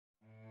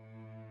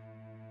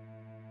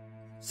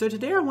So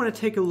today I want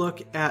to take a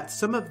look at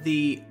some of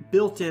the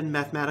built-in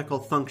mathematical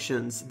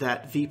functions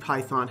that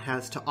VPython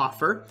has to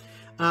offer.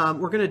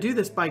 We're going to do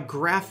this by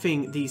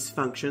graphing these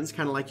functions,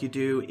 kind of like you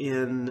do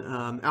in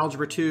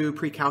Algebra 2,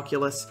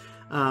 pre-calculus,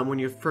 when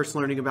you're first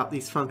learning about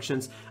these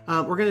functions.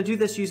 We're going to do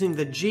this using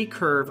the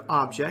G-curve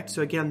object.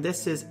 So again,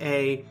 this is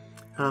a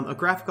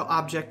graphical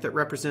object that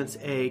represents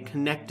a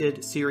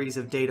connected series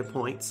of data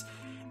points.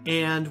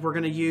 And we're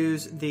going to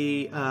use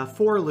the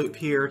for loop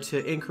here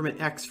to increment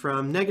x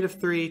from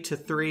 -3 to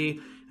 3.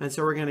 And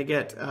so we're going to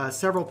get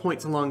several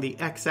points along the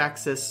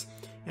x-axis,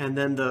 and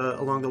then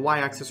along the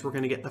y-axis we're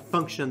going to get the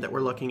function that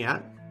we're looking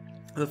at.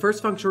 The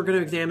first function we're going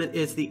to examine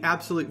is the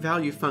absolute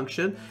value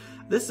function.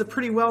 This is a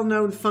pretty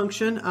well-known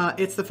function.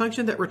 It's the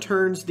function that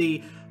returns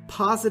the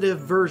positive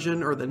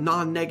version or the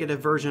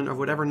non-negative version of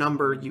whatever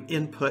number you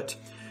input.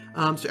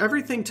 So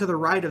everything to the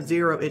right of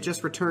 0, it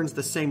just returns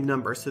the same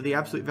number. So the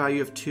absolute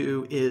value of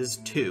 2 is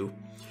 2.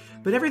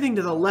 But everything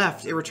to the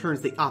left, it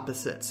returns the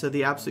opposite. So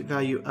the absolute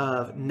value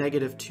of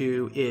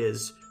 -2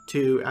 is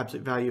 2.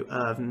 Absolute value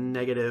of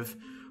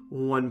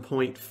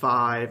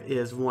 -1.5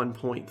 is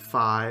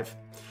 1.5.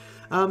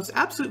 So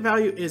absolute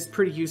value is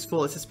pretty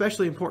useful. It's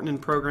especially important in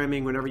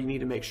programming whenever you need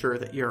to make sure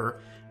that your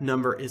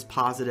number is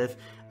positive.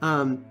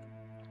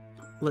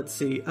 Let's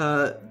see.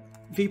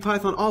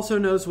 VPython also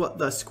knows what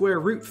the square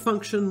root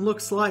function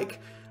looks like.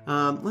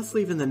 Let's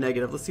leave in the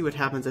negative. Let's see what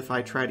happens if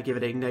I try to give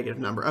it a negative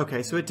number.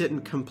 Okay, so it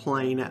didn't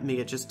complain at me.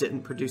 It just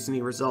didn't produce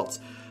any results.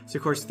 So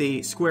of course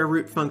the square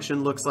root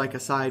function looks like a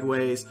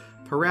sideways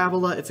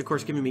parabola. It's of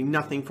course giving me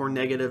nothing for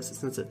negatives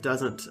since it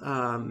doesn't.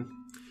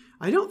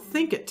 I don't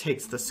think it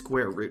takes the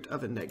square root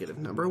of a negative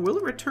number. Will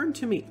it return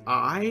to me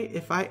I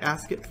if I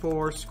ask it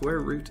for square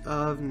root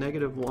of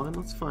 -1?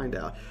 Let's find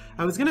out.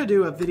 I was going to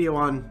do a video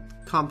on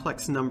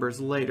complex numbers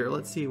later.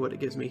 Let's see what it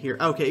gives me here.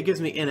 Okay, it gives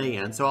me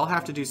NaN, so I'll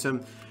have to do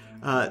some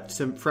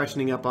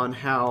freshening up on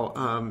how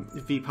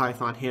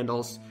VPython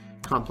handles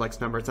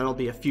complex numbers. That'll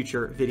be a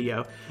future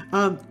video.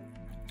 Of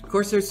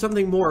course, there's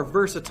something more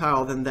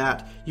versatile than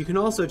that. You can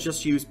also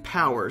just use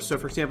powers. So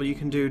for example, you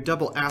can do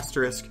double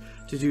asterisk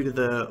to do to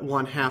the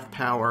 1/2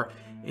 power,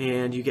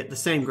 and you get the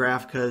same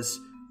graph because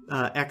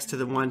x to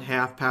the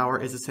 1/2 power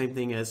is the same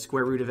thing as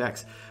square root of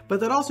x. But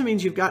that also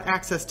means you've got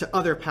access to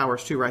other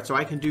powers too, right? So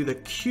I can do the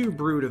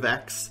cube root of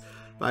x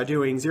by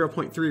doing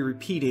 0.3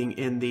 repeating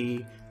in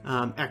the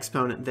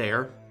exponent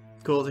there.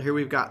 Cool, so here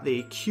we've got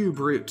the cube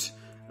root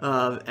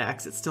of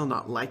x. It's still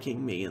not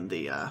liking me in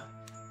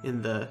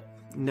the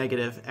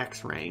negative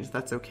x range.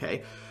 That's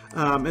okay.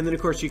 And then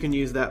of course you can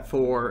use that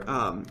for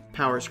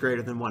powers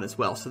greater than 1 as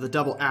well. So the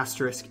double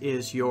asterisk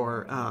is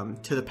your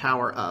to the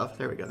power of.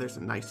 There we go. There's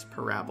a nice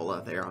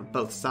parabola there on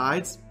both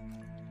sides.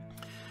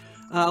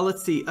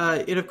 Let's see.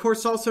 It of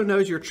course also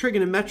knows your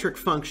trigonometric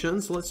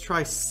functions. So let's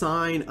try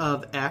sine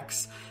of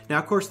x. Now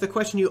of course the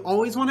question you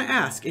always want to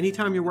ask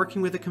anytime you're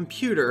working with a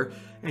computer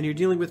and you're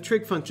dealing with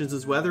trig functions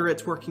is whether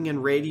it's working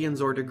in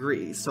radians or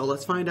degrees. So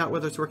let's find out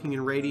whether it's working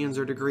in radians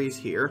or degrees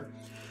here.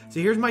 So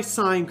here's my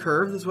sine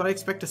curve. This is what I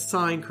expect a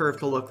sine curve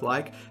to look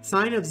like.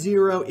 Sine of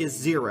 0 is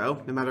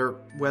 0, no matter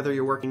whether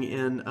you're working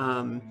in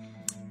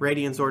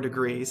radians or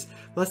degrees.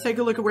 Let's take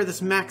a look at where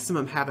this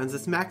maximum happens.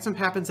 This maximum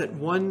happens at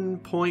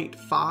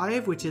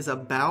 1.5, which is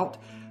about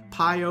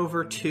pi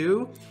over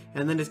 2.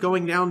 And then it's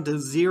going down to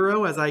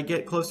 0 as I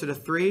get closer to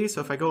 3.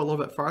 So if I go a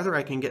little bit farther,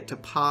 I can get to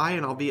pi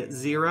and I'll be at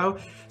 0.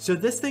 So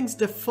this thing's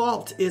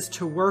default is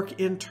to work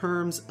in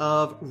terms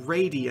of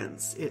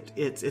radians.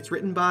 It's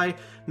written by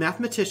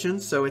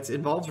mathematicians, so it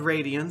involves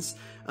radians.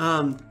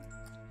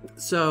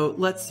 So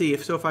let's see.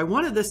 If I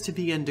wanted this to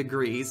be in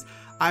degrees,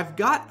 I've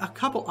got a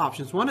couple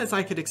options. One is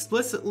I could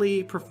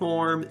explicitly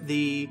perform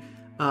the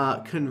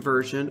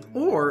conversion,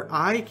 or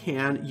I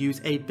can use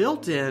a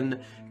built-in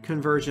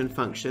conversion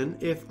function.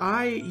 If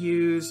I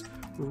use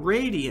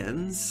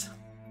radians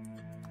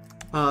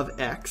of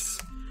x,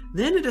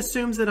 then it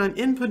assumes that I'm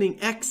inputting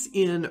x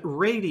in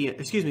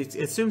it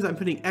assumes I'm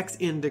putting x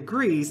in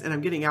degrees and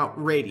I'm getting out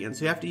radians.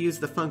 So you have to use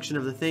the function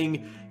of the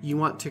thing you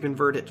want to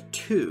convert it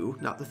to,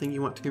 not the thing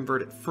you want to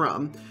convert it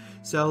from.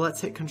 So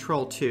let's hit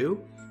Control 2.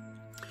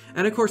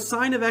 And of course,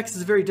 sine of x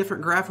is a very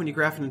different graph when you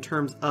graph it in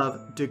terms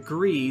of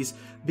degrees,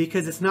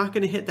 because it's not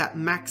going to hit that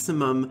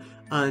maximum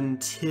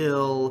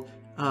until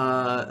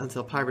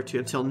pi over 2,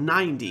 until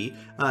 90.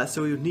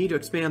 So we would need to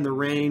expand the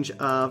range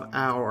of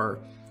our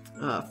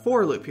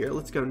for loop here.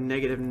 Let's go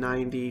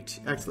 -90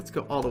 to x. Let's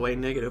go all the way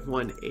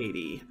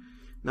 -180,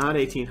 not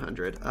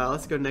 1800.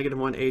 Let's go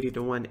 -180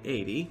 to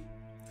 180.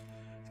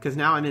 Because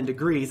now I'm in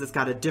degrees, it's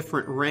got a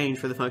different range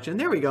for the function.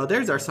 There we go.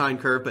 There's our sine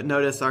curve, but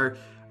notice our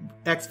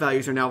x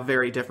values are now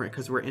very different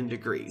because we're in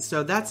degrees.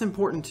 So that's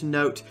important to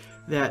note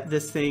that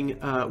this thing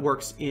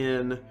works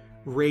in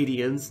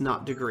radians,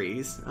 not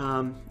degrees.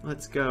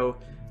 Let's go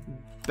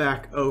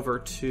back over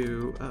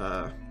to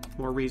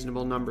more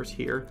reasonable numbers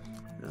here.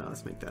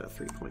 Let's make that a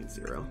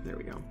 3.0. There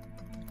we go.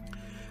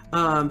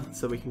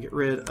 So we can get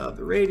rid of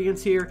the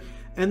radians here.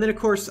 And then of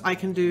course I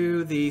can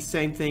do the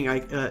same thing.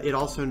 It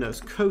also knows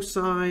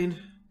cosine.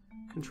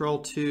 Control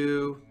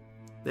 2.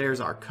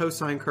 There's our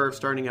cosine curve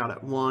starting out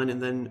at 1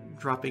 and then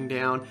dropping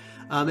down.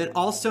 It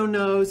also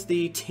knows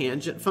the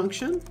tangent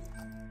function.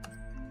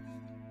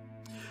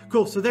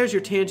 Cool, so there's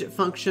your tangent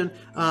function.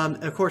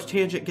 Of course,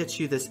 tangent gets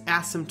you this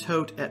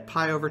asymptote at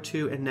pi over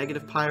 2 and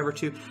negative pi over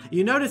 2.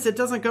 You notice it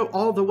doesn't go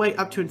all the way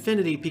up to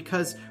infinity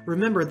because,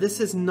 remember, this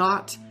is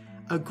not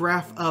a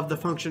graph of the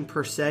function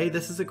per se.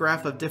 This is a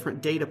graph of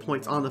different data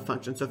points on the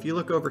function. So if you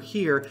look over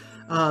here,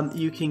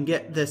 you can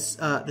get this,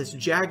 this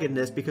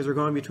jaggedness because we're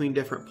going between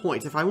different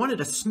points. If I wanted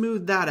to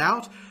smooth that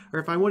out, or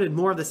if I wanted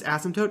more of this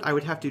asymptote, I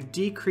would have to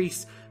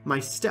decrease my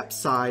step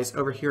size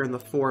over here in the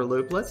for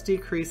loop. Let's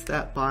decrease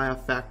that by a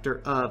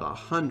factor of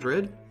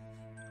 100.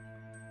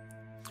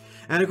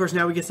 And of course,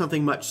 now we get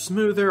something much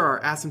smoother. Our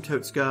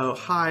asymptotes go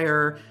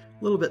higher,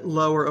 a little bit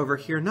lower over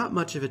here. Not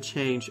much of a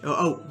change.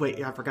 Oh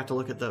wait, I forgot to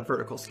look at the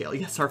vertical scale.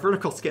 Yes, our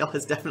vertical scale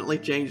has definitely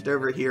changed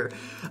over here.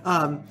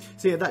 So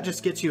yeah, that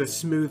just gets you a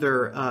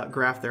smoother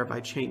graph there by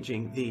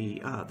changing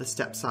the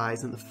step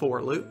size in the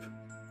for loop.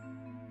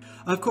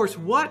 Of course,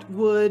 what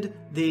would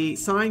the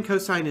sine,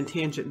 cosine, and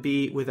tangent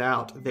be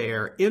without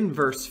their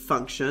inverse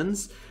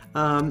functions?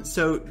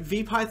 So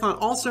VPython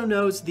also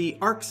knows the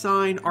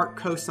arcsine,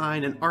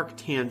 arccosine, and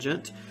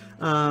arctangent.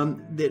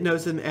 It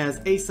knows them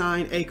as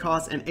asine,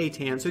 acos, and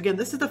atan. So again,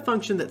 this is the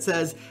function that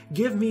says,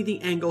 give me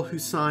the angle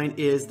whose sine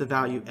is the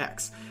value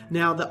x.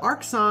 Now, the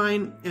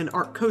arcsine and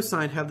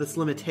arccosine have this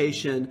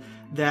limitation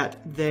that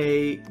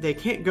they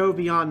can't go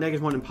beyond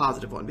 -1 and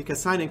 +1 because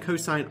sine and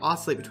cosine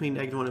oscillate between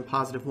 -1 and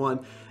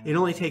 +1. It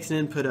only takes an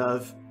input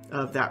of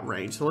that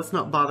range. So let's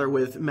not bother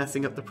with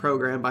messing up the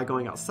program by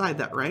going outside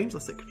that range.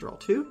 Let's hit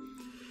Control-2.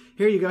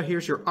 Here you go.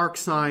 Here's your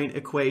arcsine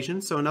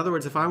equation. So in other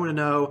words, if I want to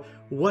know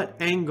what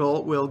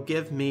angle will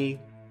give me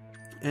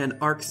an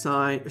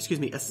arcsine, excuse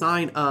me, a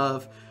sine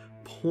of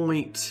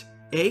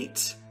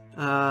 0.8,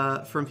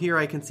 from here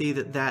I can see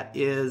that that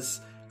is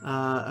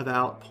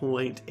about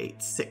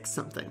 0.86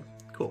 something.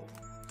 Cool.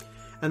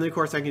 And then of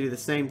course I can do the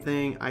same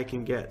thing. I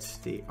can get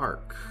the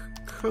arc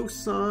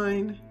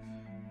cosine,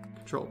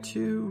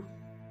 Control-2.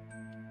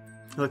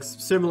 It looks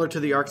similar to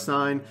the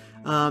arcsine.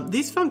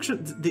 These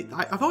functions,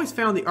 I've always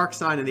found the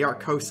arcsine and the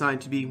arccosine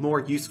to be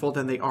more useful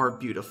than they are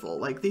beautiful.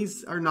 Like,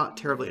 these are not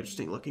terribly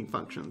interesting looking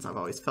functions, I've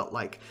always felt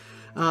like.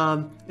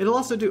 It'll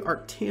also do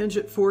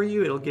arctangent for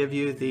you. It'll give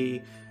you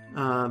the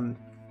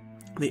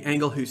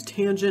angle whose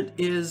tangent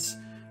is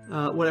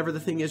whatever the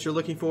thing is you're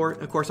looking for.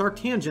 Of course,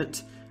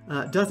 arctangent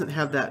doesn't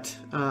have that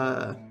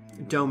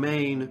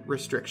domain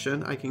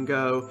restriction. I can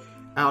go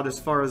out as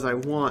far as I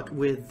want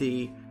with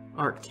the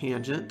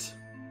arctangent,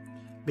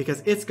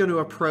 because it's going to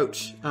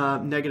approach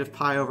negative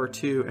pi over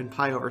 2 and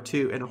pi over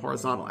 2 in a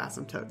horizontal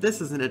asymptote. This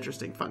is an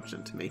interesting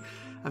function to me.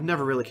 I've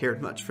never really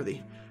cared much for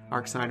the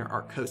arcsine or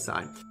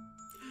arccosine.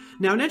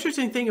 Now, an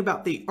interesting thing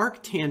about the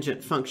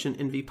arctangent function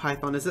in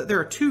VPython is that there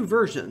are two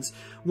versions.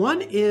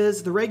 One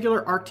is the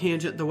regular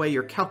arctangent, the way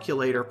your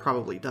calculator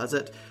probably does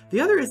it.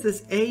 The other is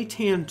this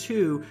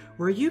atan2,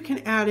 where you can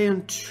add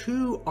in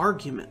 2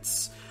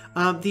 arguments.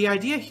 The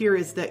idea here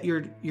is that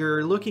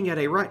you're looking at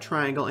a right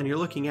triangle and you're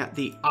looking at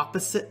the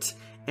opposite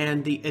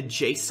and the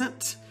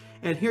adjacent.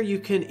 And here you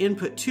can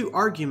input 2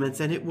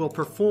 arguments and it will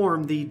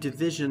perform the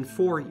division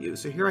for you.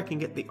 So here I can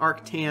get the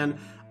arctan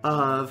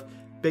of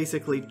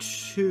basically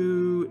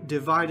 2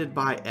 divided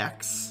by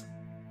x.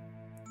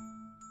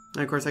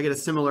 And of course I get a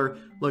similar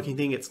looking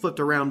thing. It's flipped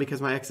around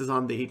because my x is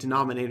on the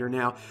denominator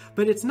now.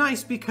 But it's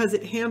nice because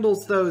it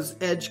handles those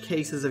edge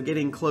cases of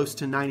getting close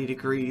to 90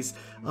 degrees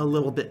a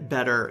little bit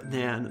better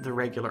than the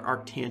regular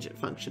arctangent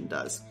function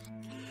does.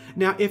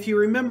 Now, if you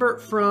remember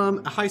from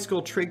a high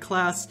school trig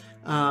class,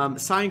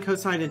 sine,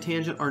 cosine, and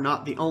tangent are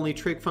not the only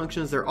trig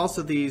functions. There are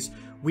also these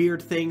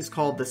weird things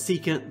called the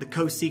secant, the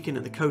cosecant,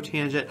 and the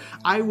cotangent.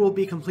 I will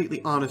be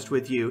completely honest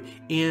with you.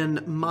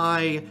 In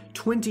my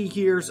 20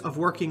 years of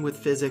working with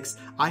physics,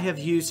 I have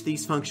used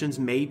these functions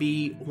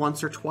maybe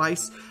once or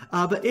twice.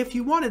 But if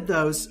you wanted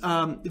those,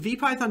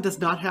 VPython does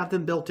not have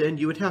them built in.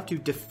 You would have to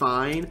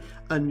define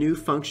a new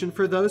function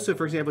for those. So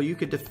for example, you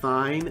could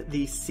define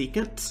the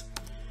secant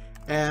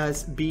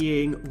as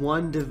being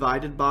 1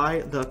 divided by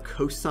the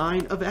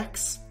cosine of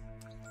x.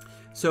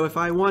 So if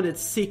I wanted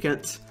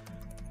secant,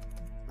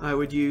 I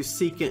would use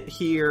secant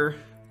here.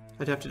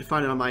 I'd have to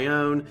define it on my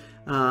own.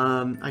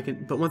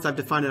 But once I've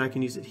defined it, I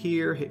can use it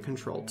here, hit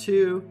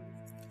Control-2,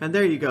 and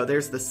there you go,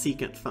 there's the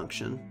secant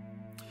function.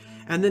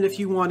 And then if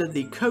you wanted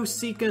the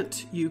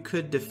cosecant, you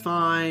could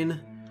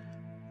define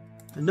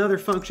another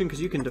function,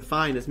 because you can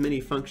define as many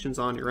functions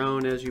on your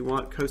own as you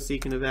want.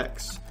 Cosecant of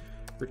x,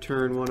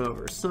 return 1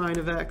 over sine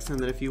of x, and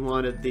then if you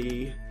wanted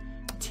the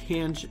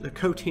tangent, the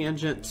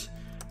cotangent,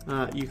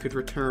 you could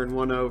return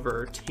 1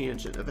 over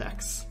tangent of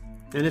x.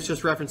 And it's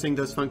just referencing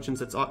those functions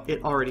that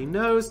it already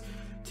knows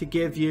to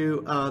give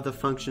you the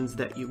functions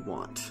that you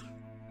want.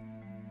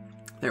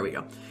 There we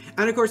go.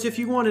 And of course, if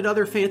you wanted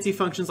other fancy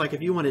functions, like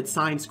if you wanted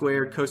sine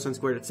squared, cosine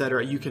squared,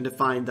 etc., you can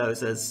define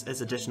those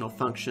as additional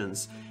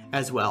functions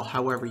as well,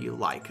 however you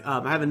like.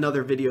 I have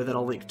another video that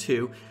I'll link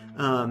to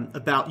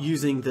about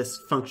using this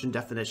function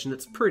definition.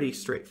 It's pretty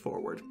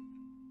straightforward.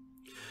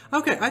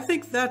 Okay, I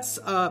think that's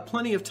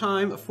plenty of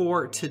time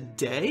for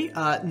today.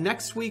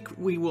 Next week,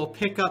 we will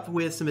pick up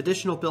with some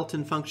additional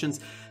built-in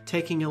functions,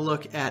 taking a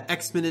look at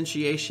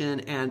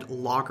exponentiation and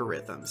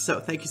logarithms.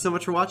 So thank you so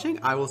much for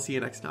watching. I will see you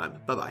next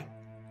time. Bye-bye.